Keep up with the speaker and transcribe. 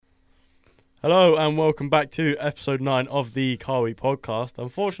Hello and welcome back to episode 9 of the Car Week podcast.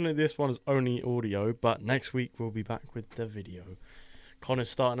 Unfortunately, this one is only audio, but next week we'll be back with the video.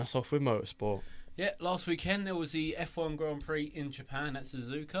 Connor's starting us off with motorsport. Yeah, last weekend there was the F1 Grand Prix in Japan at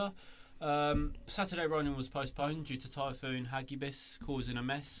Suzuka. Saturday running was postponed due to Typhoon Hagibis causing a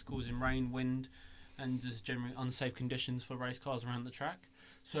mess, causing rain, wind, and just generally unsafe conditions for race cars around the track.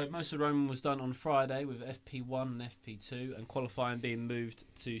 So most of the racing was done on Friday with FP1 and FP2 and qualifying being moved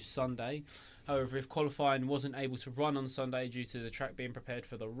to Sunday. However, if qualifying wasn't able to run on Sunday due to the track being prepared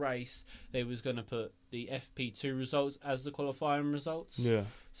for the race, they was going to put the FP2 results as the qualifying results. Yeah.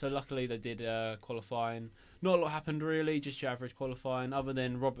 So luckily they did qualifying. Not a lot happened really, just your average qualifying, other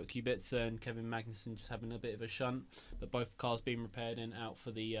than Robert Kubica and Kevin Magnussen just having a bit of a shunt, but both cars being repaired and out for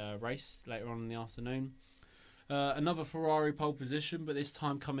the race later on in the afternoon. Another Ferrari pole position, but this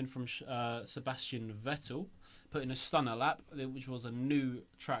time coming from Sebastian Vettel, putting a stunner lap, which was a new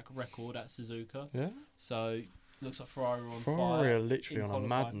track record at Suzuka. Yeah. So looks like Ferrari on fire. Ferrari are literally on a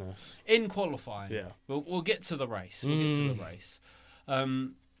qualifying. madness. In qualifying. Yeah. We'll get to the race.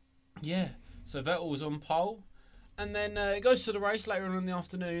 Yeah. So Vettel was on pole, and then it goes to the race later on in the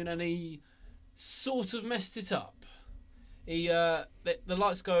afternoon, and he sort of messed it up. He the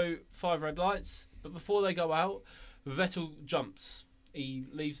lights go 5 red lights. But before they go out, Vettel jumps. He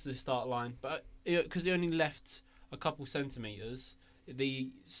leaves the start line, but because he only left a couple centimetres,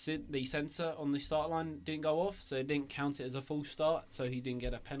 the sensor on the start line didn't go off, so they didn't count it as a full start, so he didn't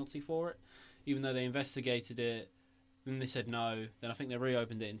get a penalty for it. Even though they investigated it, then they said no. Then I think they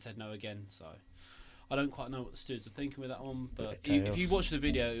reopened it and said no again. So I don't quite know what the stewards are thinking with that one, but if you watch the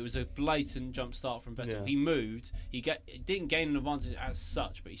video, it was a blatant jump start from Vettel. Yeah. He moved. He didn't gain an advantage as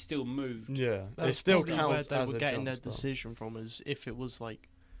such, but he still moved. Yeah, it still counts counts where as they were a getting their jump start. decision from is if it was like,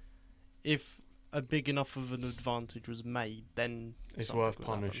 if a big enough of an advantage was made, then It's worth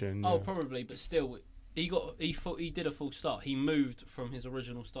punishing. Oh, yeah. probably, but still, he did a full start. He moved from his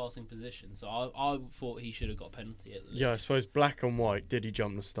original starting position, so I thought he should have got a penalty at least. Yeah, I suppose black and white. Did he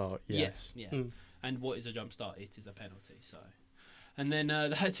jump the start? Yes. Yeah. And what is a jump start? It is a penalty. So, and then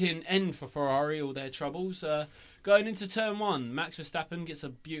that didn't end for Ferrari, all their troubles. Going into turn 1, Max Verstappen gets a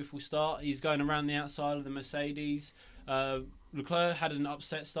beautiful start. He's going around the outside of the Mercedes. Leclerc had an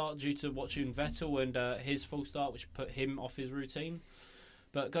upset start due to watching Vettel and his full start, which put him off his routine.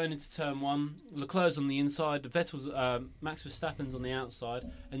 But going into turn 1, Leclerc's on the inside, Max Verstappen's on the outside,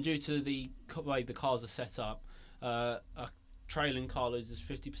 and due to the way the cars are set up, a trailing car loses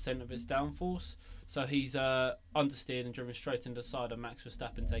 50% of its downforce. So he's understeered and driven straight into the side of Max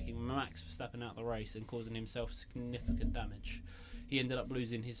Verstappen, taking Max Verstappen out of the race and causing himself significant damage. He ended up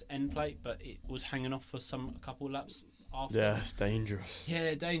losing his end plate, but it was hanging off for a couple laps after. Yeah, it's dangerous.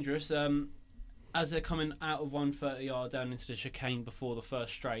 Yeah, dangerous. As they're coming out of 130 yard down into the chicane before the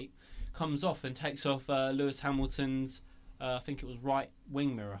first straight, comes off and takes off Lewis Hamilton's, I think it was right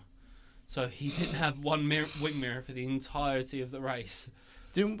wing mirror. So he didn't have one wing mirror for the entirety of the race.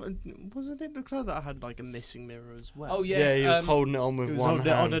 Wasn't it Leclerc that had like a missing mirror as well? Oh yeah, Yeah, he was holding it on with one hand.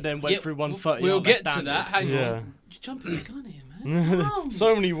 On and then went through 130. We'll get to that. Hang on. Yeah. You're jumping the gun here, man.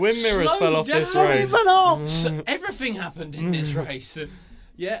 So many wind mirrors Slow fell off this down. race. So everything happened in this race.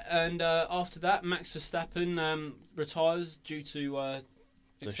 Yeah, and after that, Max Verstappen retires due to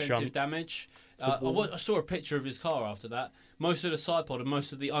extensive damage. I saw a picture of his car after that. Most of the side pod and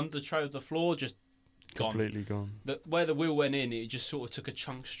most of the under tray of the floor just gone. Completely gone. Where the wheel went in, it just sort of took a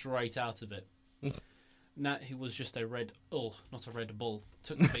chunk straight out of it. That he was just not a Red Bull.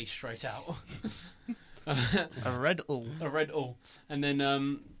 Took the beast straight out. A Red Bull. A Red Bull. And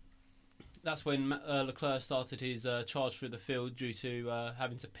then that's when Leclerc started his charge through the field due to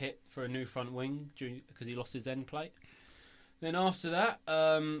having to pit for a new front wing because he lost his end plate. Then after that,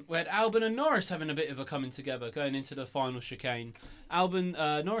 we had Albon and Norris having a bit of a coming together going into the final chicane.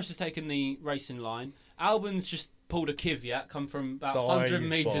 Norris has taken the racing line. Albon's just pulled a Kvyat, come from about 100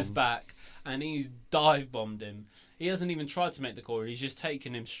 metres back, and he's dive bombed him. He hasn't even tried to make the corner. He's just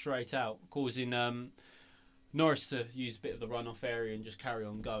taken him straight out, causing Norris to use a bit of the runoff area and just carry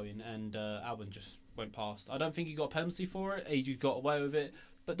on going, and Albon just went past. I don't think he got a penalty for it. He got away with it.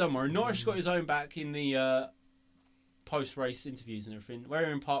 But don't worry, Norris got his own back in the post-race interviews and everything.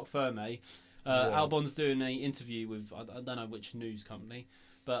 We're in Parc Ferme. Albon's doing an interview with, I don't know which news company,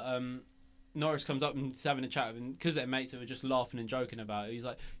 but Norris comes up and is having a chat with him because they're mates that were just laughing and joking about it. He's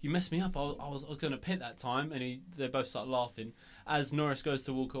like, "You messed me up. I was going to pit that time," and they both start laughing. As Norris goes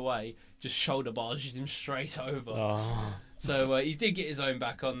to walk away, just shoulder barges him straight over. Oh. So he did get his own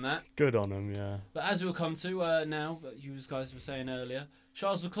back on that. Good on him, yeah. But as we'll come to now, you guys were saying earlier,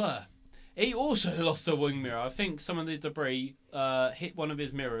 Charles Leclerc. He also lost a wing mirror. I think some of the debris hit one of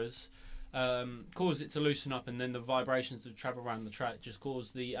his mirrors, caused it to loosen up, and then the vibrations that travel around the track just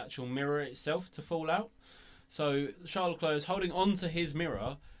caused the actual mirror itself to fall out. So Charles Leclerc is holding on to his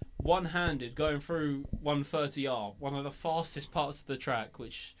mirror, one-handed, going through 130R, one of the fastest parts of the track,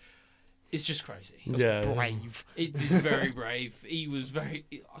 which is just crazy. Brave. It is very brave. He was very...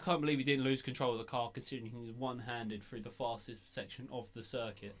 I can't believe he didn't lose control of the car, considering he was one-handed through the fastest section of the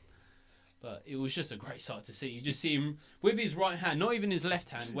circuit. But it was just a great sight to see. You just see him with his right hand, not even his left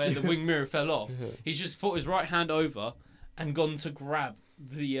hand, where the wing mirror fell off. He's just put his right hand over and gone to grab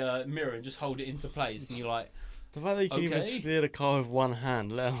the mirror and just hold it into place. And you're like... The fact that you can even steer the car with one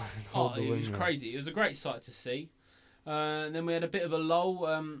hand, let alone hold the wing mirror. It was crazy. It was a great sight to see. Then we had a bit of a lull.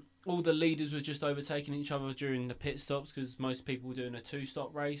 All the leaders were just overtaking each other during the pit stops because most people were doing a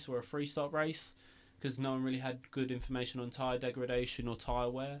 2-stop race or a 3-stop race because no one really had good information on tyre degradation or tyre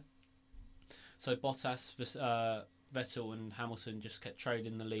wear. So Bottas, Vettel and Hamilton just kept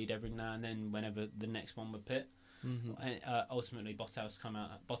trading the lead every now and then whenever the next one would pit. Mm-hmm. And, ultimately, Bottas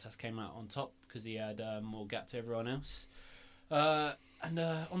came out on top because he had more gap to everyone else. And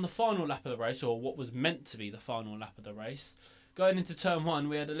on the final lap of the race, or what was meant to be the final lap of the race, going into turn 1,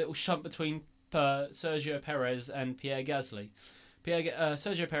 we had a little shunt between Sergio Perez and Pierre Gasly.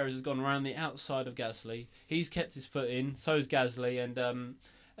 Sergio Perez has gone around the outside of Gasly. He's kept his foot in, so's Gasly, and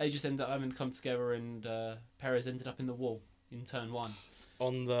they just ended up having to come together, and Perez ended up in the wall in turn 1.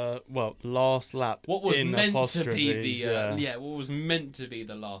 On the last lap. What was in meant to be the what was meant to be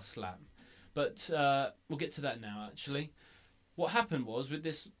the last lap. But we'll get to that now, actually. What happened was, with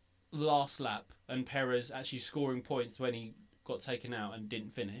this last lap and Perez actually scoring points when he got taken out and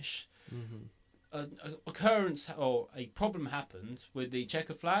didn't finish, a problem happened with the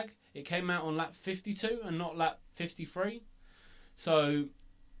checker flag. It came out on lap 52 and not lap 53. So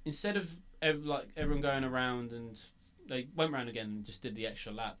instead of everyone going around, and they went round again and just did the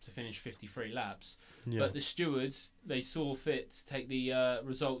extra lap to finish 53 laps. Yeah. But the stewards, they saw fit to take the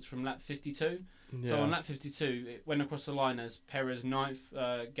results from lap 52. Yeah. So on lap 52, it went across the line as Perez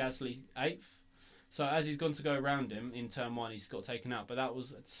 9th, Gasly 8th. So as he's gone to go around him in turn 1, he's got taken out. But that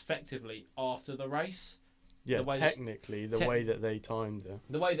was effectively after the race. Yeah, technically, the way that they timed it.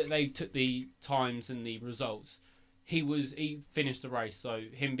 The way that they took the times and the results, he finished the race. So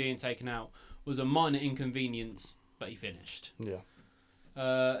him being taken out was a minor inconvenience, but he finished. Yeah.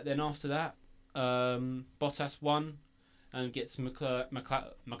 Then after that, Bottas won and gets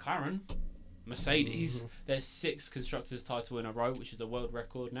McLaren, Mercedes, their 6th constructors title in a row, which is a world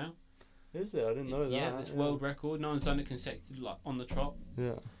record now. Is it? I didn't know that. Yeah, it's world record. No one's done it consecutively, on the trot.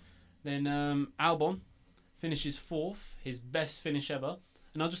 Yeah. Then Albon finishes 4th, his best finish ever.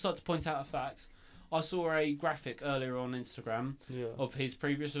 And I'd just like to point out a fact. I saw a graphic earlier on Instagram of his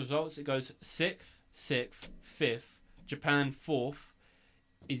previous results. It goes 6th, 5th, Japan 4th.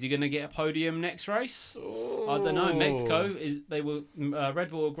 Is he going to get a podium next race? Oh. I don't know. Mexico, Red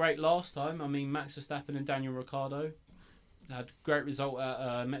Bull were great last time. I mean, Max Verstappen and Daniel Ricciardo had a great result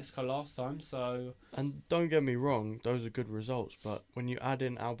at Mexico last time. So, and don't get me wrong, those are good results. But when you add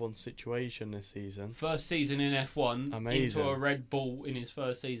in Albon's situation this season, first season in F1, amazing. Into a Red Bull in his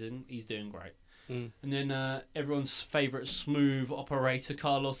first season, he's doing great. And then everyone's favourite smooth operator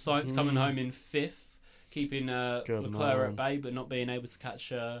Carlos Sainz coming home in 5th. Keeping Leclerc at bay, but not being able to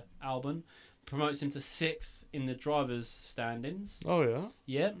catch Albon. Promotes him to 6th in the drivers' standings. Oh, yeah?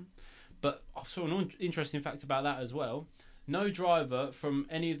 Yeah. But I saw an interesting fact about that as well. No driver from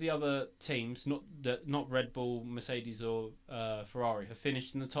any of the other teams, not Red Bull, Mercedes or Ferrari, have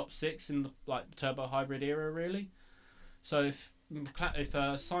finished in the top 6 in the turbo hybrid era, really. So if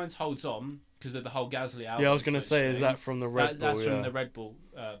Sainz holds on, because of the whole Gasly Albon... Yeah, I was going to say, is that from the Red Bull? That's from the Red Bull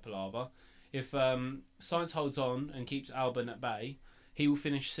palaver. If Sainz holds on and keeps Albon at bay, he will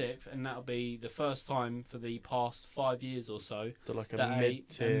finish 6th, and that'll be the first time for the past 5 years or so that a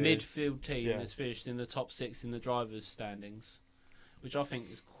midfield team has finished in the top 6 in the drivers' standings, which I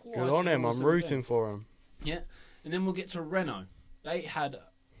think is quite good on him. I'm rooting for him. Yeah, and then we'll get to Renault. They had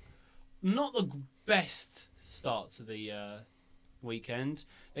not the best start to the weekend.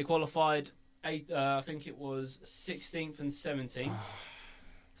 They qualified I think it was 16th and 17th.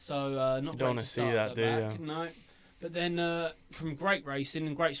 So not you don't want to see that, do you? No. But then from great racing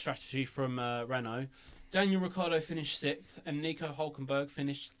and great strategy from Renault, Daniel Ricciardo finished 6th and Nico Hülkenberg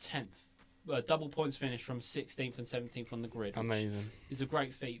finished 10th. Double points finish from 16th and 17th on the grid. Amazing. It's a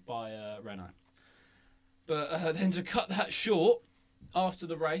great feat by Renault. But then to cut that short, after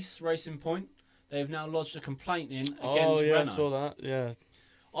the race, Racing Point, they have now lodged a complaint in against Renault. Oh, yeah, I saw that, yeah.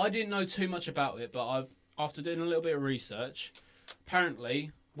 I didn't know too much about it, but after doing a little bit of research,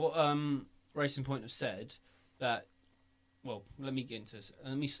 apparently what Racing Point have said, that well, let me get into this.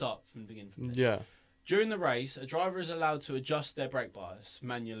 Let me start from the beginning. From this. Yeah. During the race, a driver is allowed to adjust their brake bias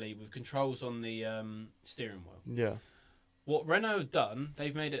manually with controls on the steering wheel. Yeah. What Renault have done,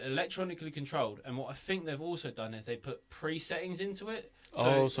 they've made it electronically controlled, and what I think they've also done is they put pre-settings into it.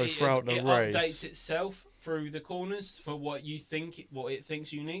 So throughout the it race, updates itself through the corners for what it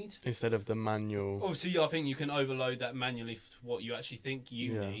thinks you need. instead of the manual. Obviously, I think you can overload that manually for what you actually think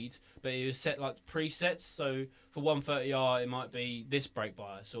you need, but it was set like presets. So for 130R, it might be this brake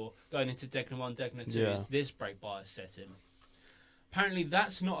bias, or going into Degner 1, Degner 2 is this brake bias setting. Apparently,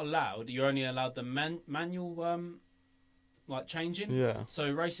 that's not allowed. You're only allowed the manual like changing. Yeah.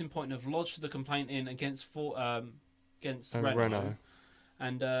 So Racing Point have lodged the complaint in against Renault.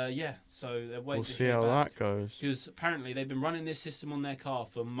 And so they're waiting We'll to see hear how back. that goes. Because apparently they've been running this system on their car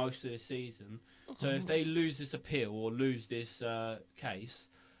for most of the season. So if they lose this appeal or lose this case,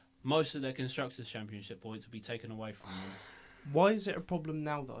 most of their Constructors' Championship points will be taken away from them. Why is it a problem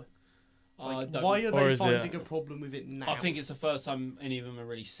now, though? I don't Why know. are Or they is finding it- a problem with it now? I think it's the first time any of them have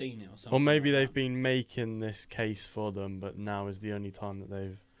really seen it or something. Or maybe like they've that. been making this case for them, but now is the only time that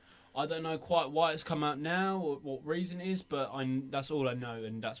they've. I don't know quite why it's come out now or what reason is, but that's all I know,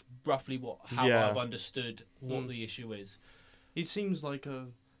 and that's roughly how Yeah. I've understood what the issue is. It seems like a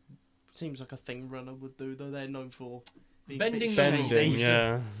thing Renault would do, though. They're known for being a bit Bending the shady. Bending,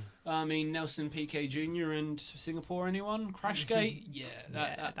 yeah. I mean, Nelson Piquet Jr. and Singapore, anyone? Crashgate?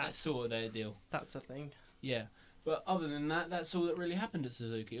 Yeah, that's sort of their deal. That's a thing. Yeah. But other than that, that's all that really happened at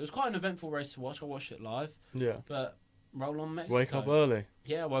Suzuki. It was quite an eventful race to watch. I watched it live. Yeah. But roll on Mexico. Wake up early.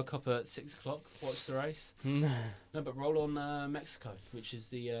 Yeah, I woke up at 6 o'clock, watched the race. No, but roll on Mexico, which is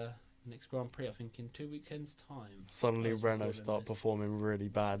the next Grand Prix, I think, in 2 weekends' time. Suddenly That's Renault what start it is. performing really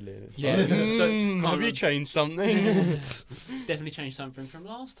badly. And it's Yeah, like, can't have you run- changed something? Definitely changed something from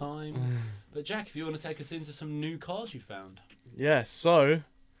last time. But Jack, if you want to take us into some new cars you found. Yes, so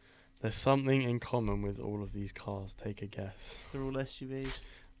there's something in common with all of these cars. Take a guess. They're all SUVs.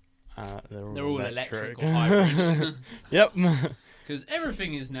 They're all electric or hybrid. Yep. Because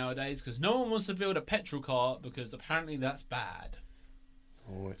everything is nowadays, because no one wants to build a petrol car because apparently that's bad.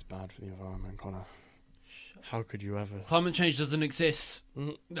 Oh, it's bad for the environment, Connor. How could you ever? Climate change doesn't exist.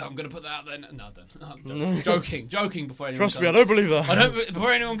 Mm. No, I'm going to put that out there. No, I don't. Joking before anyone Trust me, I comes. don't believe that.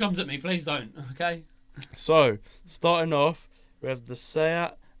 Before anyone comes at me, please don't, okay? So, starting off, we have the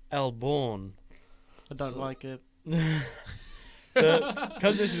Seat Elborn. I don't So- like it.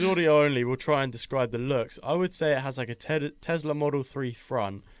 Because this is audio only, we'll try and describe the looks. I would say it has like a Tesla Model 3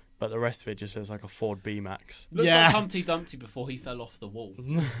 front, but the rest of it just looks like a Ford B-Max. Looks Yeah. like Humpty Dumpty before he fell off the wall.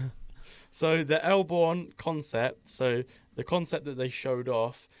 So the Elborn concept, so the concept that they showed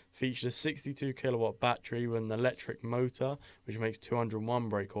off featured a 62 kilowatt battery with an electric motor, which makes 201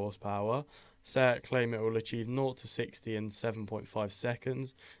 brake horsepower. Seat claim it will achieve 0 to 60 in 7.5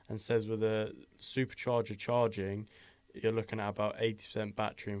 seconds, and says with a supercharger charging, you're looking at about 80%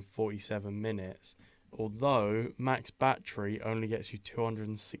 battery in 47 minutes. Although max battery only gets you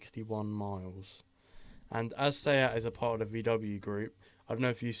 261 miles. And as Seat is a part of the VW group, I don't know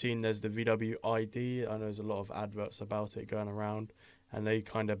if you've seen, there's the VW ID. I know there's a lot of adverts about it going around, and they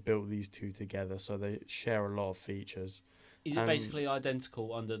kind of built these two together, so they share a lot of features. Is it And- basically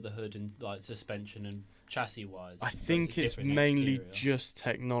identical under the hood and like suspension and chassis wise? I think it's mainly just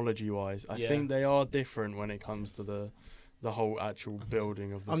technology-wise. I Yeah. think they are different when it comes to the whole actual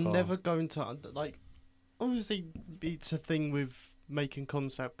building of the I'm car. never going to like. Obviously, it's a thing with making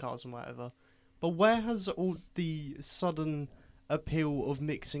concept cars and whatever. But where has all the sudden appeal of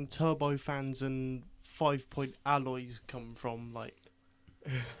mixing turbofans and 5-point alloys come from? Like,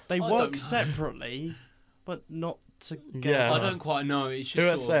 they I work don't know. separately, but not together. Yeah. I don't quite know. It's just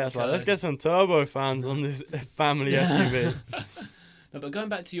Who at sort of Seat's like, let's occurred. get some turbo fans on this family SUV. No, but going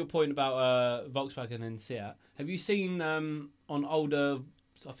back to your point about Volkswagen and Seat, have you seen on older,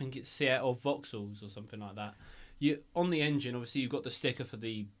 I think it's Seat or Vauxhalls or something like that, on the engine, obviously you've got the sticker for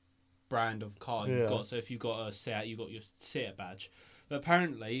the brand of car Yeah. you've got. So if you've got a Seat, you've got your Seat badge. But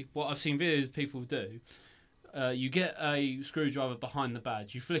apparently, what I've seen videos people do, you get a screwdriver behind the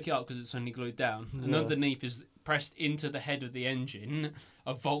badge, you flick it up because it's only glued down, and Yeah. underneath is pressed into the head of the engine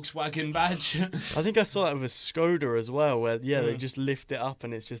a Volkswagen badge. I think I saw that with a Skoda as well, where they Mm. just lift it up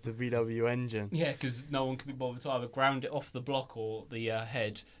and it's just a VW engine. Yeah, because no one can be bothered to either ground it off the block or the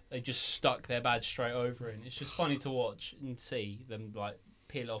head. They just stuck their badge straight over it. And it's just funny to watch and see them like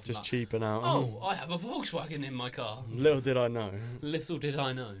peel it off. Just and cheaping out. oh, I have a Volkswagen in my car. Little did I know. Little did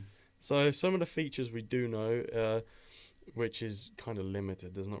I know. So some of the features we do know, which is kind of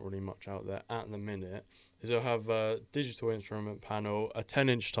limited, there's not really much out there at the minute, is it'll have a digital instrument panel, a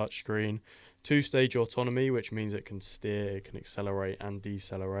 10-inch touchscreen, 2-stage autonomy, which means it can steer, it can accelerate and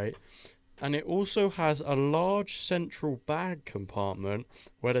decelerate. And it also has a large central bag compartment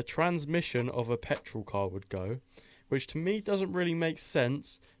where the transmission of a petrol car would go, which to me doesn't really make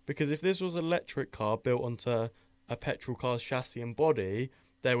sense, because if this was an electric car built onto a petrol car's chassis and body,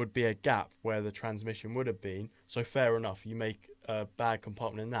 there would be a gap where the transmission would have been. So fair enough, you make a bag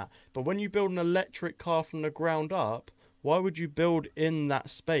compartment in that. But when you build an electric car from the ground up, why would you build in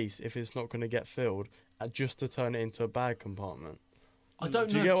that space if it's not going to get filled, just to turn it into a bag compartment? I don't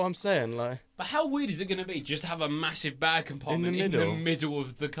Do you know. get what I'm saying? Like, But how weird is it going to be just to have a massive bag compartment in the middle. middle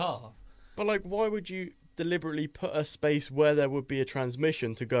of the car? but like, why would you deliberately put a space where there would be a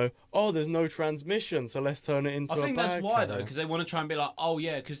transmission to go, oh, there's no transmission, so let's turn it into a I think bag that's why, car. though, because they want to try and be like, oh,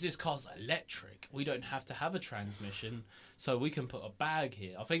 yeah, because this car's electric. We don't have to have a transmission, so we can put a bag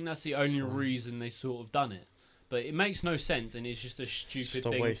here. I think that's the only reason they sort of done it. But it makes no sense, and it's just a stupid Just a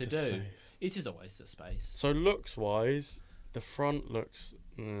thing waste to of do. space. It is a waste of space. So looks-wise, the front looks...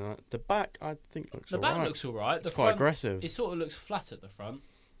 the back, I think, looks The alright. back looks all right. It's The quite front, aggressive. it sort of looks flat at the front.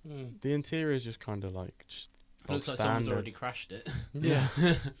 The interior is just kind of like... just It looks bog like someone's standard. already crashed it. Yeah.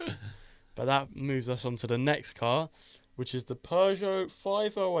 But that moves us on to the next car, which is the Peugeot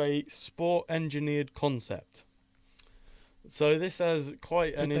 508 Sport Engineered Concept. So this has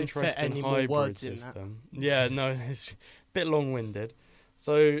quite an Did they fit interesting any more hybrid words in that? system. Yeah, no, it's a bit long-winded.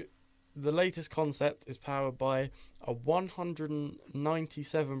 So the latest concept is powered by a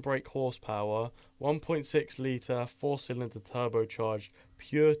 197 brake horsepower, 1.6 litre, 4-cylinder turbocharged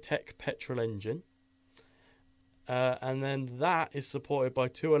PureTech petrol engine. And then that is supported by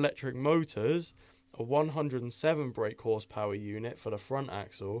 2 electric motors, a 107 brake horsepower unit for the front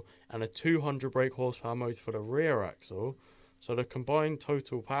axle, and a 200 brake horsepower motor for the rear axle. So the combined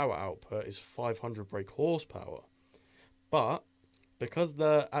total power output is 500 brake horsepower. But because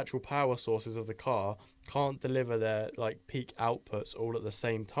the actual power sources of the car can't deliver their peak outputs all at the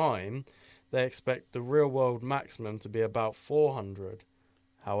same time, they expect the real world maximum to be about 400.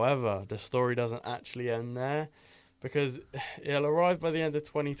 However, the story doesn't actually end there, because it'll arrive by the end of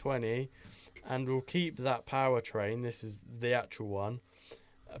 2020 and will keep that powertrain. This is the actual one,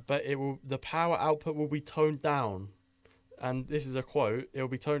 but the power output will be toned down. And this is a quote, it will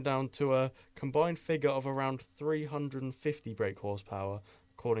be toned down to a combined figure of around 350 brake horsepower,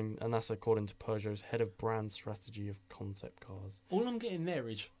 and that's according to Peugeot's head of brand strategy of concept cars. All I'm getting there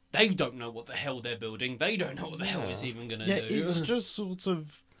is they don't know what the hell they're building. They don't know what the hell Yeah. it's even going to Yeah, do. it's just sort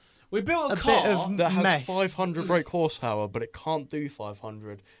of We built a a car. bit of That has mess. 500 brake horsepower, but it can't do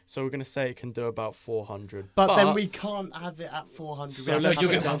 500. So we're going to say it can do about 400. But then we can't have it at 400. So So let's you're put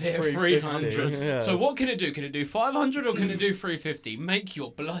going to it have down it at 350. 300. Yes. So what can it do? Can it do 500 or can it do 350? Make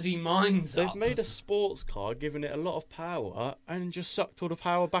your bloody minds They've up. made a sports car, given it a lot of power, and just sucked all the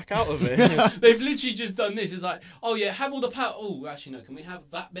power back out of it. They've literally just done this. It's like, oh yeah, have all the power. Oh, actually no. Can we have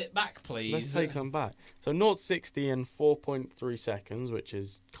that bit back, please? Let's take some back. So 0-60 in 4.3 seconds, which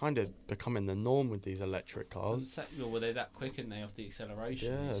is kind of becoming the norm with these electric cars. Well, were they that quick, and they off the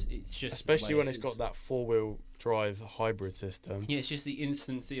acceleration? Yeah. It's just the Especially way when it it's is. got that 4-wheel drive hybrid system. Yeah, it's just the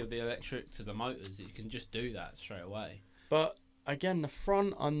instancy of the electric to the motors. You can just do that straight away. But again, the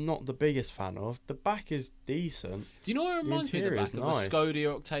front I'm not the biggest fan of. The back is decent. Do you know what it reminds me of the interior back is of nice. a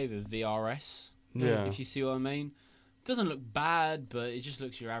Skoda Octavia VRS? Yeah. If you see what I mean. It doesn't look bad, but it just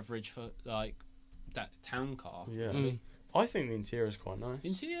looks your average for like that town car. Yeah. Mm. I think the interior is quite nice.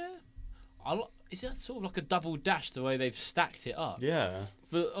 Interior. Is that sort of like a double dash the way they've stacked it up? Yeah.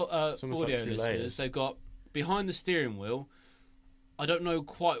 For It's almost audio like 2 listeners, layers. they've got behind the steering wheel. I don't know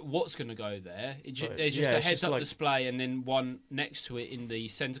quite what's going to go there. But, There's just yeah, a it's just heads-up like- display and then one next to it in the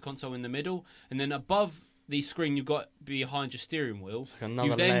center console in the middle, and then above the screen you've got behind your steering wheel. It's like another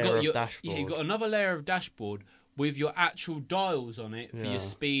You've then layer got of your dashboard. yeah, you've got another layer of dashboard with your actual dials on it for Yeah. your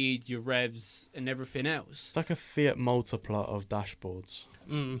speed, your revs, and everything else. It's like a Fiat Multipla of dashboards.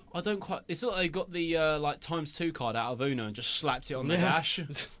 Mm. I don't quite. It's like they got the ×2 card out of Uno and just slapped it on the Yeah. dash.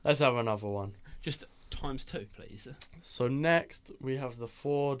 Let's have another one. Just ×2, please. So next we have the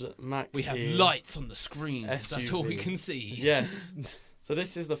Ford Mach-E. We have lights on the screen. 'Cause that's all we SUV. can see. Yes. So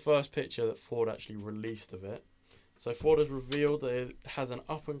this is the first picture that Ford actually released of it. So Ford has revealed that it has an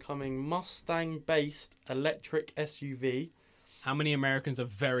up-and-coming Mustang-based electric SUV. How many Americans are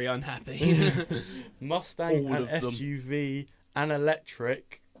very unhappy? Mustang All and of them. SUV and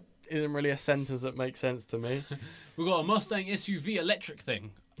electric isn't really a sentence that makes sense to me. We've got a Mustang SUV electric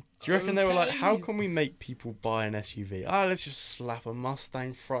thing. Do you reckon they were like, Okay. how can we make people buy an SUV? Let's just slap a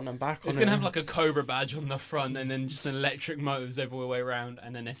Mustang front and back on It's it. going to have like a Cobra badge on the front and then just electric motors every way around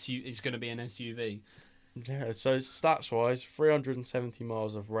and an SUV. It's going to be an SUV. Yeah, so stats wise, 370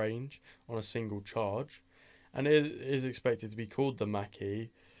 miles of range on a single charge, and it is expected to be called the Mach-E,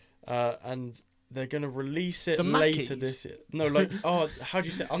 and they're gonna release it The later Mackeys? this year. No, like how do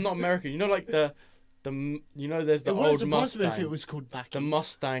you say? I'm not American. You know, like there's the It wouldn't old surprise me if Mustang, it was called Mackies. the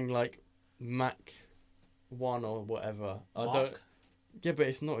Mustang like Mach 1 or whatever. I don't. Mark? Yeah, but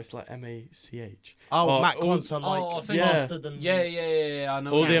it's not. It's like MACH. Oh, Oh, Mac all- ones are Oh, I like think- faster than. Yeah. I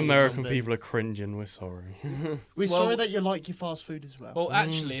know. All what the you mean. American something. people are cringing. We're sorry. We're Well- sorry that you like your fast food as well. Well,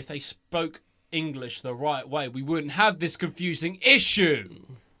 actually, if they spoke English the right way, we wouldn't have this confusing issue.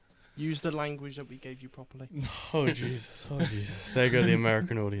 Use the language that we gave you properly. Oh Jesus! Oh Jesus! There go the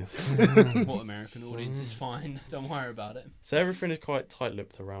American audience. What American audience is fine. Don't worry about it. So everything is quite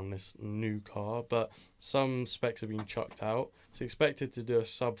tight-lipped around this new car, but some specs have been chucked out. It's expected to do a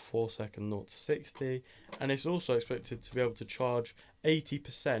sub 4-second 0 to 60, and it's also expected to be able to charge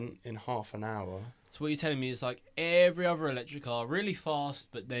 80% in half an hour. So what you're telling me is like every other electric car, really fast,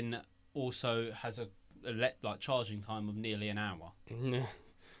 but then also has a charging time of nearly an hour. Yeah.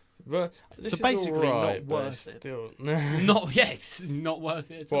 But this So is basically not alright, but worth it's it. Still... Not worth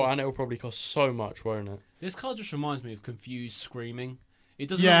it at all. Well, and it will probably cost so much, won't it? This car just reminds me of Confused Screaming. It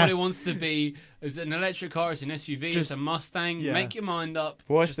doesn't Yeah. know what it wants to be. It's an electric car, it's an SUV, it's Just- a Mustang. yeah. Make your mind up.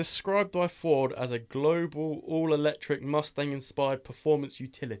 Well, it's described by Ford as a global, all-electric Mustang-inspired performance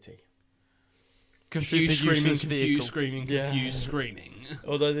utility. Confused Super Screaming, useless Confused vehicle. Screaming, Yeah. Confused Screaming.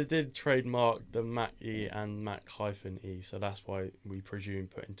 Although they did trademark the Mach-E and Mach-E, so that's why we presume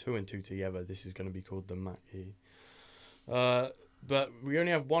putting 2 and 2 together, this is going to be called the Mach-E. But we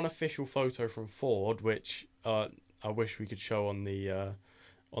only have one official photo from Ford, which I wish we could show on the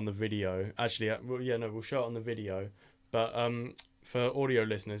video. Actually, we'll show it on the video. But for audio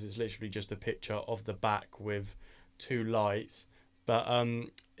listeners, it's literally just a picture of the back with 2 lights. But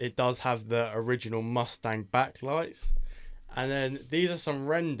it does have the original Mustang backlights, and then these are some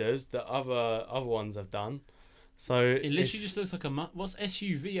renders that other ones have done. So It literally just looks like what's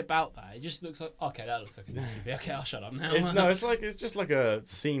SUV about that? It just looks like, okay, that looks like an SUV. Okay, I'll shut up now. it's just like a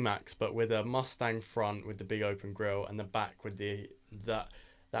C-Max, but with a Mustang front with the big open grille, and the back with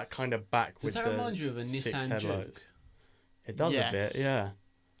that kind of back Does with that the remind you of a 6 Nissan headlights. Juke? It does a Yes. bit, yeah.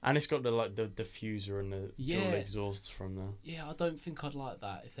 And it's got the diffuser and the Yeah. dual exhausts from there. Yeah, I don't think I'd like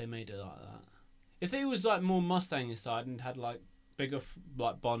that if they made it like that. If it was like more Mustang inside and had like bigger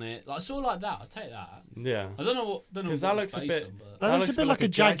bonnet, like sort of like that, I'd take that. Yeah. I don't know what. 'Cause that looks a bit- That looks a bit like a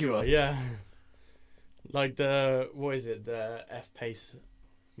Jaguar. Yeah. Like the the F-Pace.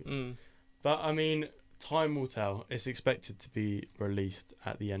 Mm. But I mean, time will tell. It's expected to be released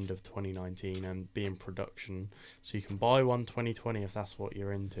at the end of 2019 and be in production, so you can buy one 2020 if that's what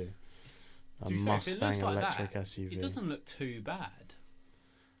you're into. A To be fair, if it Mustang looks like electric that, SUV. It doesn't look too bad.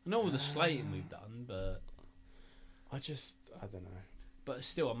 I know all the slating we've done, but I don't know. it's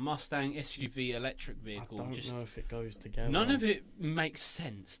still a Mustang SUV electric I vehicle. don't Just know if it goes together. none of it makes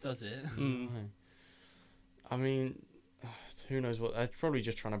sense, does it? Mm. No. I mean, who knows what? They're probably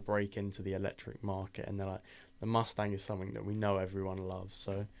just trying to break into the electric market, and they're like, the Mustang is something that we know everyone loves,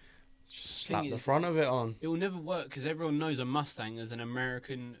 so just slap Thing the is- front of it on. It will never work because everyone knows a Mustang as an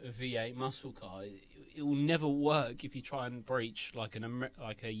American V8 muscle car. It will never work if you try and breach like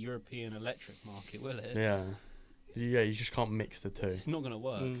a European electric market, will it? Yeah. Yeah, you just can't mix the two. It's not going to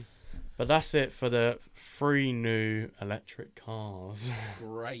work. Mm. But that's it for the 3 new electric cars.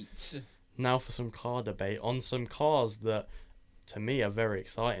 Great. Now for some car debate on some cars that, to me, are very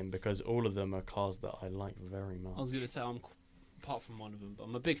exciting because all of them are cars that I like very much. I was going to say apart from one of them, but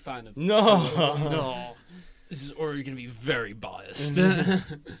I'm a big fan of. No! No. This is already going to be very biased,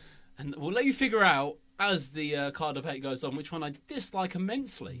 Mm-hmm. and we'll let you figure out as the car debate goes on which one I dislike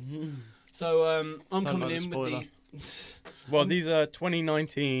immensely. So I'm Don't coming let it in with spoil the. Well, these are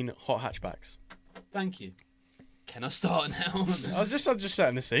 2019 hot hatchbacks. Thank you. Can I start now? I was just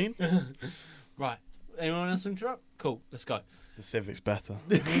setting the scene. Right. Anyone else interrupt? Cool. Let's go. The Civic's better.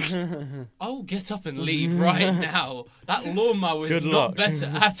 I will get up and leave right now. That lawnmower is Good not luck. better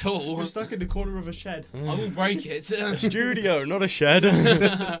at all. We're stuck in the corner of a shed. I will break it. Studio, not a shed.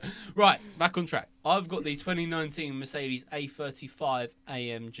 Right, back on track. I've got the 2019 Mercedes A35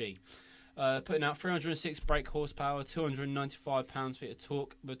 AMG. Putting out 306 brake horsepower, 295 pounds-feet of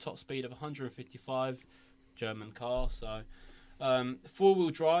torque, with a top speed of 155. German car, so 4-wheel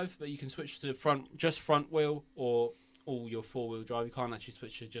drive, but you can switch to front wheel or all your 4-wheel drive. You can't actually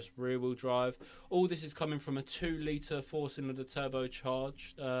switch to just rear-wheel drive. All this is coming from a 2-litre 4-cylinder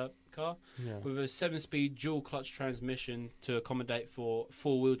turbocharged car Yeah. with a 7-speed dual clutch transmission to accommodate for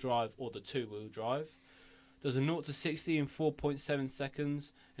 4-wheel drive or the 2-wheel drive. Does a 0 to 60 in 4.7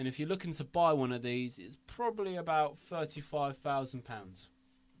 seconds. And if you're looking to buy one of these, it's probably about £35,000.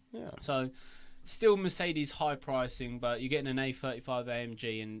 Yeah. So, still Mercedes high pricing, but you're getting an A35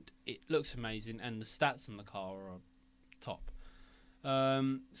 AMG and it looks amazing, and the stats on the car are top.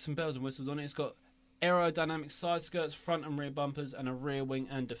 Some bells and whistles on it. It's got aerodynamic side skirts, front and rear bumpers, and a rear wing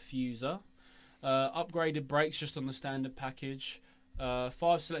and diffuser. Upgraded brakes just on the standard package.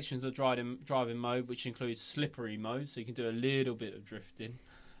 5 selections of driving mode, which includes slippery mode, so you can do a little bit of drifting.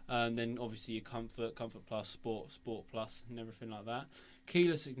 Then obviously your comfort plus, sport plus, and everything like that.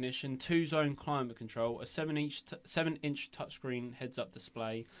 Keyless ignition, 2-zone climate control, a 7-inch touchscreen heads-up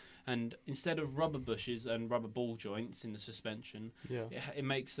display, and instead of rubber bushes and rubber ball joints in the suspension, it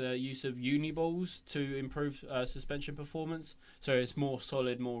makes use of uni balls to improve suspension performance. So it's more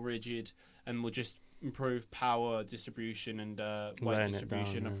solid, more rigid, and will just improve power distribution and weight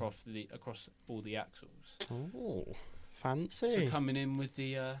distribution across all the axles. Oh, fancy! So coming in with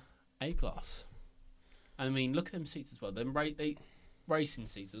the A-Class. I mean, look at them seats as well. Them racing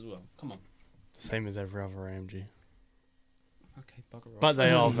seats as well. Come on. Same as every other AMG. Okay, bugger off. But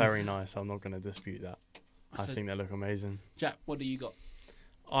they are very nice. I'm not going to dispute that. I think they look amazing. Jack, what do you got?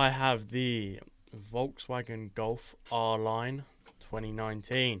 I have the Volkswagen Golf R Line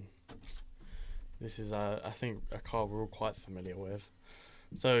 2019. This is, I think, a car we're all quite familiar with.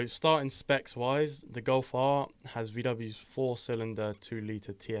 So, starting specs-wise, the Golf R has VW's 4-cylinder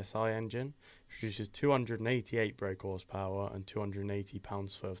 2-litre TSI engine, produces 288 brake horsepower and 280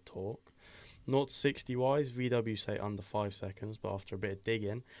 pounds-foot of torque. 0 to 60-wise, VW say under 5 seconds, but after a bit of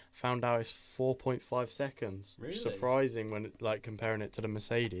digging, found out it's 4.5 seconds. Really? Surprising when comparing it to the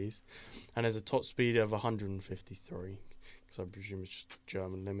Mercedes. And there's a top speed of 153, because I presume it's just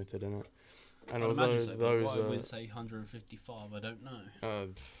German limited in it. And although those I wouldn't say 155, I don't know.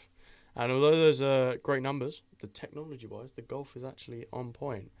 And although those are great numbers, the technology-wise, the Golf is actually on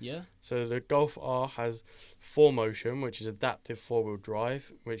point. Yeah. So the Golf R has 4Motion, which is adaptive 4-wheel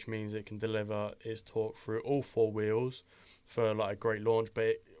drive, which means it can deliver its torque through all 4 wheels for like a great launch,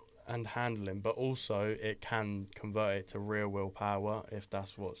 and handling. But also it can convert it to rear-wheel power if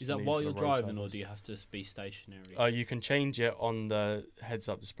that's what's. Is that needed while for you're the road driving, or surface. do you have to be stationary? You can change it on the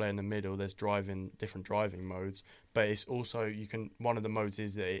heads-up display in the middle. There's different driving modes, but it's also one of the modes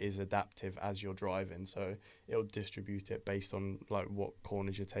is that it is adaptive as you're driving, so it'll distribute it based on like what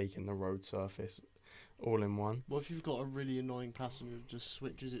corners you're taking, the road surface, all in one. What if you've got a really annoying passenger who just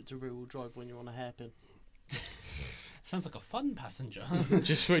switches it to rear-wheel drive when you're on a hairpin? Sounds like a fun passenger.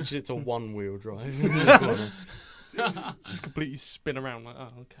 Just switch it to one-wheel drive. Just completely spin around like,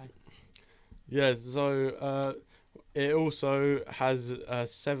 oh, okay. Yeah, so it also has a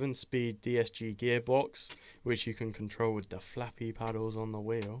 7-speed DSG gearbox, which you can control with the flappy paddles on the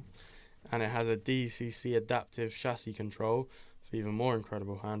wheel. And it has a DCC adaptive chassis control for even more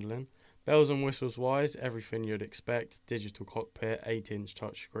incredible handling. Bells and whistles wise, everything you'd expect. Digital cockpit, 8-inch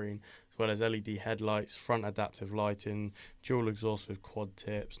touchscreen, as well as LED headlights, front adaptive lighting, dual exhaust with quad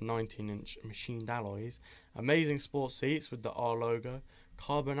tips, 19-inch machined alloys, amazing sport seats with the R logo,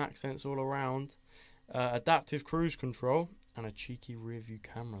 carbon accents all around, adaptive cruise control, and a cheeky rear view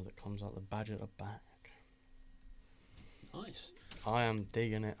camera that comes out the badge at the back. Nice. I am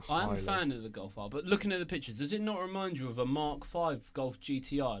digging it I am a highly. fan of the Golf R, but looking at the pictures, does it not remind you of a Mark V Golf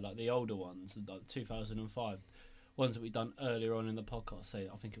GTI, like the older ones, like 2005 ones that we done earlier on in the podcast?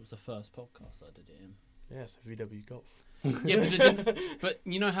 I think it was the first podcast I did it in. Yes, a VW Golf. Yeah, but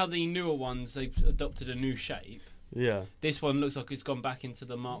you know how the newer ones, they've adopted a new shape? Yeah. This one looks like it's gone back into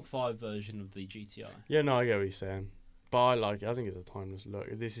the Mark V version of the GTI. Yeah, no, I get what you're saying. But I like it. I think it's a timeless look.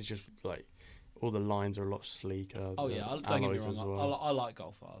 This is just like all the lines are a lot sleeker. Oh the yeah, don't get me alloys wrong. as well. I like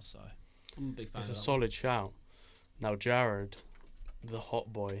Golf R's, so I'm a big fan. It's of a that solid shout. Now, Jared, the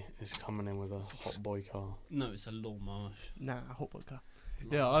hot boy, is coming in with a hot boy car. one. No, it's a lawnmower. Nah, hot boy car.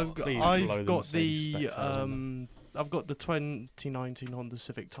 Yeah, I've got Please blow I've the got Mercedes the specs out of them. I've got the 2019 Honda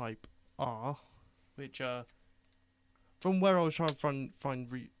Civic Type R, which from where I was trying to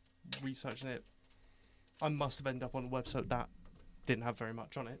find researching it, I must have ended up on a website that didn't have very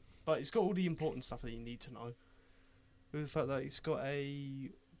much on it, but it's got all the important stuff that you need to know. With the fact that it's got a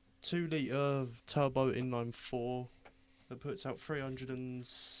 2-litre turbo inline 4 that puts out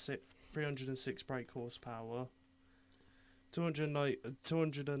 306 brake horsepower.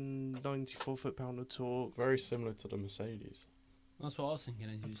 294 foot-pound of torque. Very similar to the Mercedes. That's what I was thinking.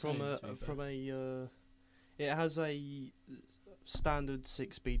 As you From it has a standard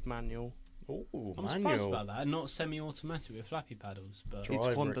 6-speed manual. Oh, I'm surprised about that. Not semi-automatic with flappy paddles, but Driver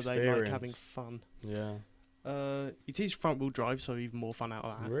It's Honda. They like experience. having fun. Yeah. It is front wheel drive, so even more fun out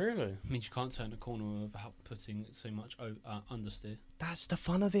of that. Really? Means you can't turn a corner without putting so much understeer. That's the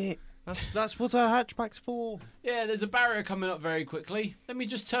fun of it. That's what a hatchback's for. Yeah, there's a barrier coming up very quickly. Let me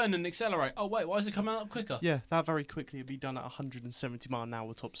just turn and accelerate. Oh wait, why is it coming up quicker? Yeah, that very quickly would be done at 170 mile an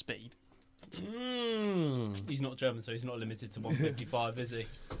hour top speed. He's not German, so he's not limited to 155, is he?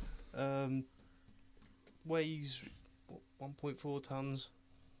 Weighs 1.4 tons.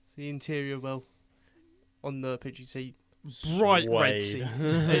 The interior, well, on the picture you see, bright red Suede.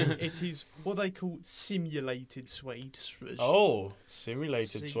 seats. It is what they call simulated suede. Oh,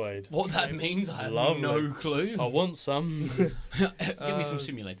 simulated See- suede. What that means, I have Lovely. no clue. I want some. Give me some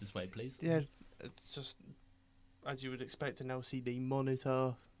simulators, way, please. Yeah, it's just as you would expect, an LCD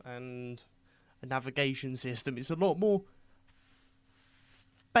monitor and a navigation system. It's a lot more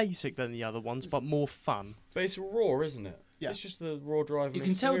basic than the other ones, but more fun. But it's raw, isn't it? Yeah. It's just the raw driving. You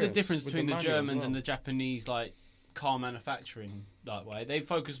can tell the experience difference with between the manual as Germans well. and the Japanese, like car manufacturing, like way. They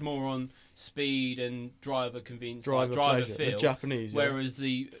focus more on speed and driver convenience, driver, driver pleasure. feel. The Japanese, yeah. Whereas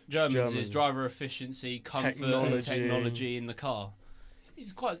the Germans is Germans. driver efficiency, comfort, Technology. and technology in the car.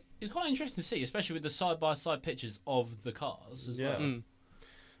 It's quite interesting to see, especially with the side by side pictures of the cars as Yeah. well. Mm.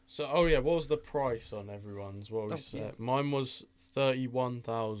 So, oh yeah, what was the price on everyone's? What we Oh, said. yeah. Mine was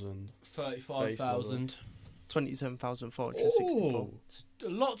 31,000. 35,000. 27,464. Ooh. It's a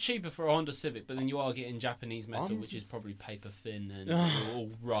lot cheaper for a Honda Civic, but then you are getting Japanese metal, I'm- which is probably paper thin and it'll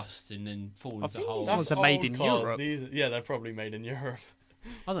all rust and then fall I into think holes. these ones are made old in cars. Europe. Yeah, they're probably made in Europe.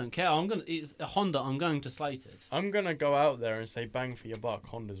 I don't care. It's a Honda. I'm going to slate it. I'm gonna go out there and say bang for your buck.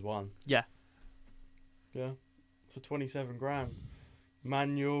 Honda's one. Yeah. Yeah. For 27 grand.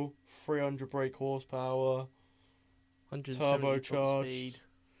 Manual, 300 brake horsepower, 170 top turbocharged. speed.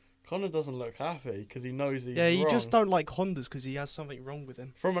 Connor doesn't look happy because he knows he's Yeah, you wrong. just don't like Hondas because he has something wrong with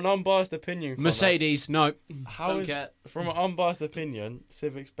him. From an unbiased opinion, Connor, Mercedes, no. how Don't is- care. from an unbiased opinion,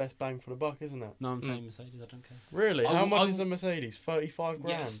 Civic's best bang for the buck, isn't it? No, I'm saying Mercedes. I don't care. Really? I How will- much I is a will- Mercedes? 35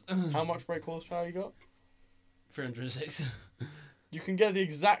 grand. Yes. How much brake horsepower you got? 306. You can get the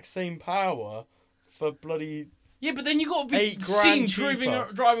exact same power for bloody. Yeah, but then you got to be £8 seen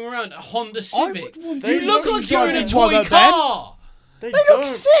grand driving around a Honda Civic. They You look look like you're in a driving one toy of them. car. They They don't. look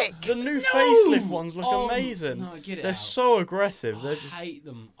sick! The new No! facelift ones look Oh, amazing. No, get it They're out. so aggressive. I They're just. hate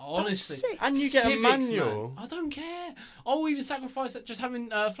them, honestly. sick. And you get a Civics, manual. man. I don't care. I will even sacrifice just having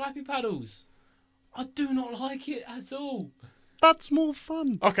flappy paddles. I do not like it at all. That's more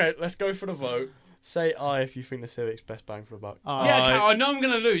fun. Okay, let's go for the vote. Say aye if you think the Civic's best bang for the buck. Aye. Yeah, okay, I know I'm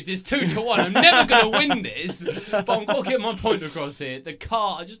going to lose. It's 2-1. I'm never going to win this. But I'm going to get my point across here. The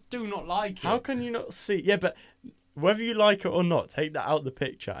car, I just do not like it. How can you not see? Yeah, but whether you like it or not, take that out of the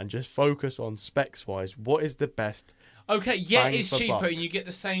picture and just focus on specs wise. What is the best? Okay, yeah, Bang it's for cheaper buck. and you get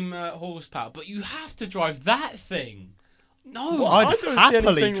the same horsepower, but you have to drive that thing. No, Well, I I'd don't see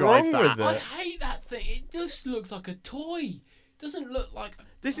happily anything drive wrong that. with I it. hate that thing. It just looks like a toy. It doesn't look like.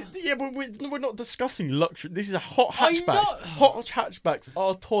 This is yeah, but we're not discussing luxury. This is a hot I hatchbacks. know. Hot hatchbacks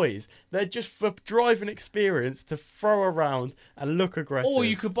are toys. They're just for driving experience to throw around and look aggressive. Or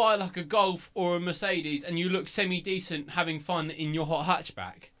you could buy like a Golf or a Mercedes and you look semi-decent having fun in your hot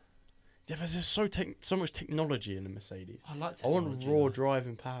hatchback. Yeah, but there's so much technology in the Mercedes. I like I want technology. raw though.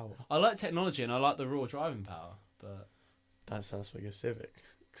 driving power. I like technology and I like the raw driving power, but That sounds like a Civic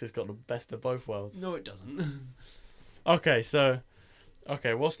because it's got the best of both worlds. no, it doesn't. Okay, so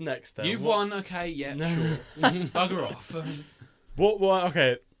what's next then? You've What- won, okay, yeah, sure. Bugger off. What?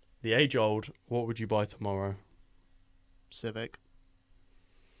 Okay, the age old. What would you buy tomorrow? Civic.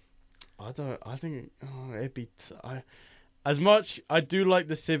 I think it'd be. As much I do like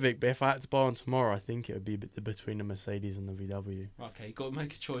the Civic, but if I had to buy one tomorrow, I think it would be between the Mercedes and the VW. Okay, you got to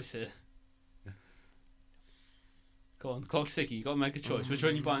make a choice here. Go on, the clock's ticking. You got to make a choice. Which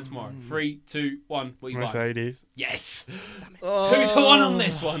one are you buying tomorrow? 3, 2, 1. What are you buying? Mercedes. Yes. Oh. 2-1 on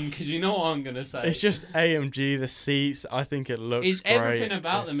this one because you know what I'm gonna say. It's just AMG. The seats. I think it looks. It's great. everything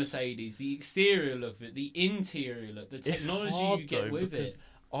about the It's- Mercedes. The exterior look of it, the interior look, the It's technology hard you get though, with because it.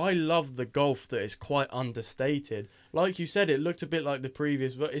 I love the Golf that is quite understated. Like you said, it looked a bit like the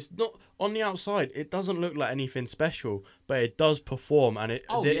previous, but it's not on the outside. It doesn't look like anything special, but it does perform, and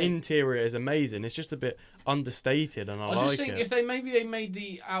Oh, the yeah. interior is amazing. It's just a bit understated, and I I like just think it. if they made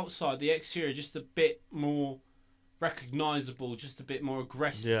the outside, the exterior, just a bit more recognizable, just a bit more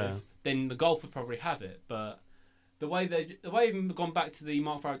aggressive, Yeah. then the Golf would probably have it. But the way they've gone back to the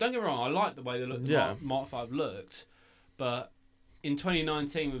Mark V, don't get me wrong, I like the way the Yeah. Mark V looked, but in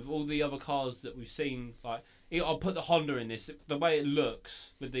 2019 with all the other cars that we've seen, like I'll put the Honda in this, the way it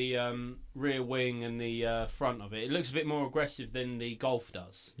looks with the rear wing and the front of it, it looks a bit more aggressive than the Golf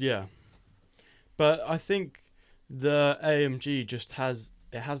does. Yeah. But I think the AMG just has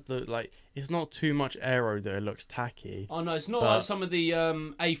it's not too much aero that it looks tacky. Oh no, it's not But- like some of the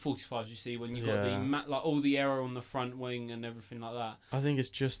A45s you see when you've got Yeah. like all the aero on the front wing and everything like that. I think it's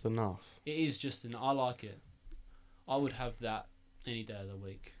just enough. It is just I like it. I would have that any day of the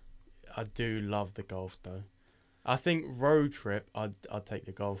week. I do love the Golf though. I think road trip, I'd take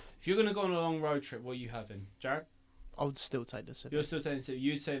the Golf. If you're gonna go on a long road trip, what are you having, Jared? I would still take the Civic. You're still taking it.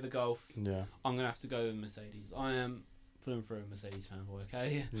 You'd say the Golf. Yeah, I'm gonna have to go with Mercedes. I am through and through a Mercedes fanboy.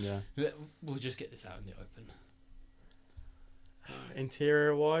 Okay, yeah. we'll just get this out in the open.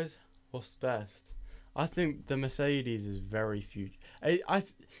 Interior wise, what's best? I think the Mercedes is very future. I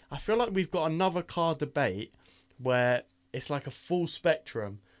feel like we've got another car debate where it's like a full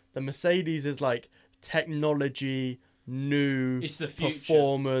spectrum. The Mercedes is like technology, new It's the future.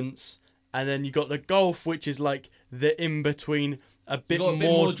 performance, and then you got the Golf, which is like the in between, a bit Got a bit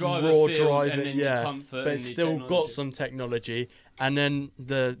more more driver raw feel, driving, and then your yeah, comfort but and it's your still got technology. some technology. And then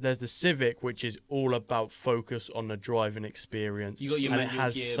there's the Civic, which is all about focus on the driving experience. You got your and it manual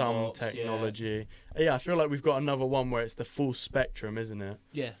has some gearbox, technology. Yeah, I feel like we've got another one where it's the full spectrum, isn't it?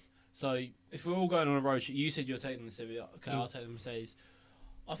 Yeah. So if we're all going on a road trip, you said you're taking the Civic. Okay, Mm. I'll take the Mercedes.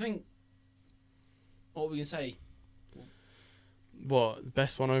 I think. What we can say? What,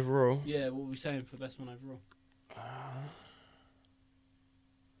 best one overall? Yeah, what are we saying for best one overall?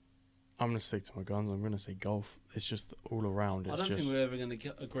 I'm going to stick to my guns. I'm going to say Golf. It's just all around. I It's don't just... think we're ever going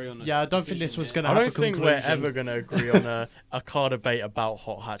to agree on. Yeah, I don't think this was going gonna I have don't a think we're conclusion. ever going to agree on a car debate about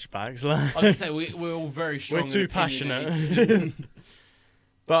hot hatchbacks. I was going to say we're all very strong. We're too and opinionated. passionate.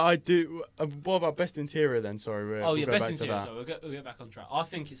 But I do... what about best interior then? Sorry. Oh we'll yeah, go best back to interior. that. So we'll get back on track. I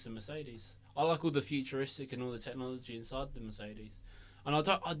think it's the Mercedes. I like all the futuristic and all the technology inside the Mercedes, and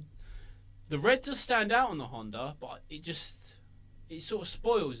the red does stand out on the Honda, but it sort of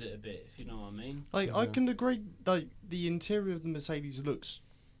spoils it a bit, if you know what I mean. Like I Yeah. can agree, like the interior of the Mercedes looks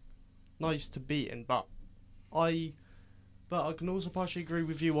nice to be in, but I can also partially agree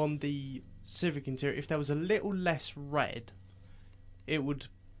with you on the Civic interior. If there was a little less red, it would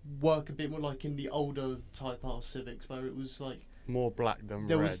work a bit more like in the older Type R Civics, where it was like More black than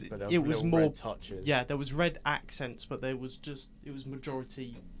There red. was- but there it was little more- red touches. there was red accents, but it was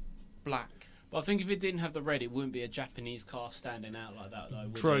majority black. But I think if it didn't have the red, it wouldn't be a Japanese car standing out like that, though.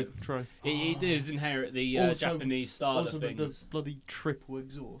 Would True, true. It does inherit the Also- Japanese style Also of with things. the bloody triple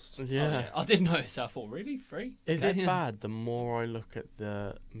exhaust. Oh, Yeah. I did notice that. I thought, really? Free? Is Okay. it bad? The more I look at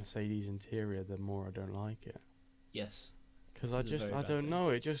the Mercedes interior, the more I don't like it. Yes. Because This is a very I bad don't thing. know.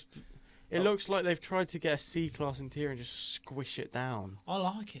 It Oh. looks like they've tried to get a C-Class interior and just squish it down. I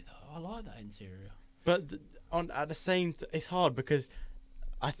like it, though. I like that interior. But at the same, it's hard because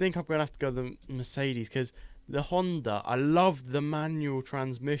I think I'm gonna have to go the Mercedes because the Honda. I love the manual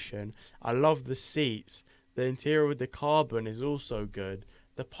transmission. I love the seats. The interior with the carbon is also good.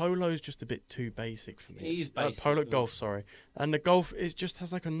 The Polo is just a bit too basic for me. It is Polo basic, Golf, sorry. And the Golf just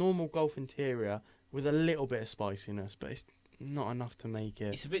has like a normal Golf interior with a little bit of spiciness, but it's not enough to make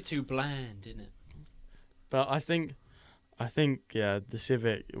it. It's a bit too bland, isn't it? But I think yeah, the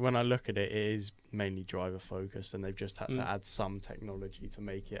Civic. When I look at it, it is mainly driver focused, and they've just had to add some technology to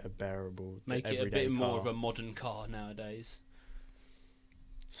make it a bearable, Make it a everyday bit more car. of a modern car nowadays.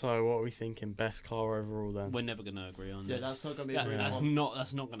 So what are we thinking? Best car overall then? We're never going to agree on Yeah, this. that's not gonna be That- a that's real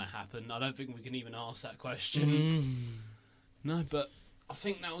one. not going to happen. I don't think we can even ask that question. Mm, No, but I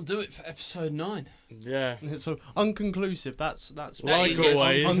think that will do it for episode 9. yeah. So unconclusive. That's Like yes,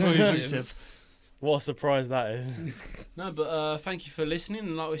 always. unconclusive. What a surprise that is. No, but thank you for listening.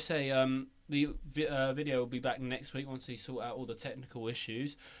 And like we say, the video will be back next week once we sort out all the technical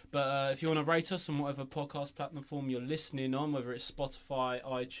issues. But if you want to rate us on whatever podcast platform you're listening on, whether it's Spotify,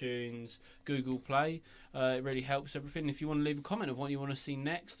 iTunes, Google Play, it really helps everything. If you want to leave a comment of what you want to see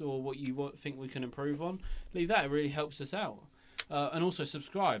next or what you think we can improve on, leave that. It really helps us out. And also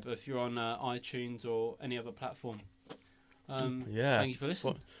subscribe if you're on iTunes or any other platform. Yeah. Thank you for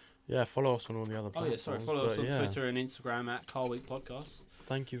listening. Yeah, follow us on all the other Oh platforms. yeah, sorry. Follow us but on yeah, Twitter and Instagram at Car Week Podcast.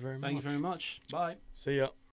 Thank you very much. Thank you very much. Bye. See ya.